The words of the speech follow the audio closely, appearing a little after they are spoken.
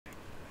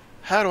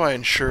How do I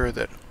ensure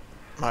that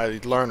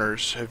my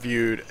learners have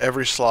viewed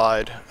every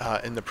slide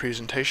in the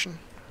presentation?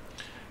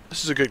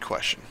 This is a good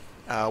question.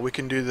 We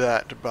can do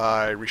that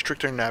by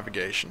restricting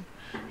navigation.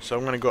 So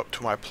I'm going to go up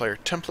to my player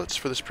templates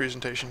for this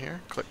presentation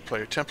here, click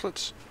player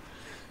templates,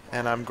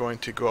 and I'm going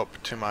to go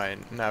up to my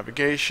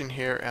navigation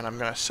here, and I'm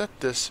going to set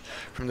this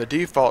from the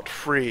default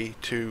free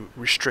to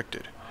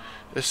restricted.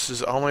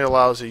 This only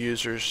allows the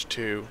users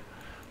to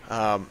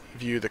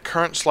view the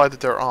current slide that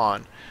they're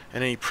on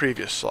and any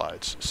previous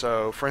slides.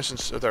 So for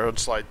instance, if they're on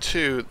slide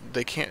 2,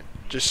 they can't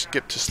just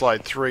skip to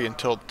slide 3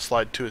 until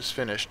slide 2 is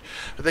finished,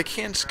 but they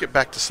can skip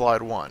back to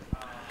slide 1.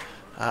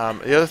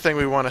 The other thing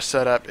we want to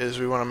set up is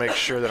we want to make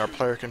sure that our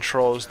player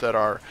controls that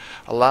our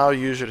allow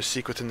user to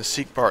seek within the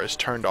seek bar is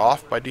turned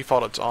off. By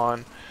default it's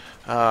on.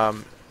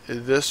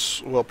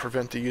 This will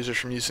prevent the users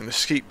from using the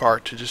seek bar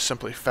to just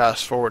simply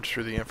fast forward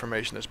through the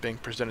information that's being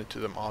presented to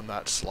them on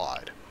that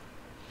slide.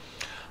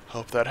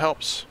 Hope that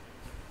helps.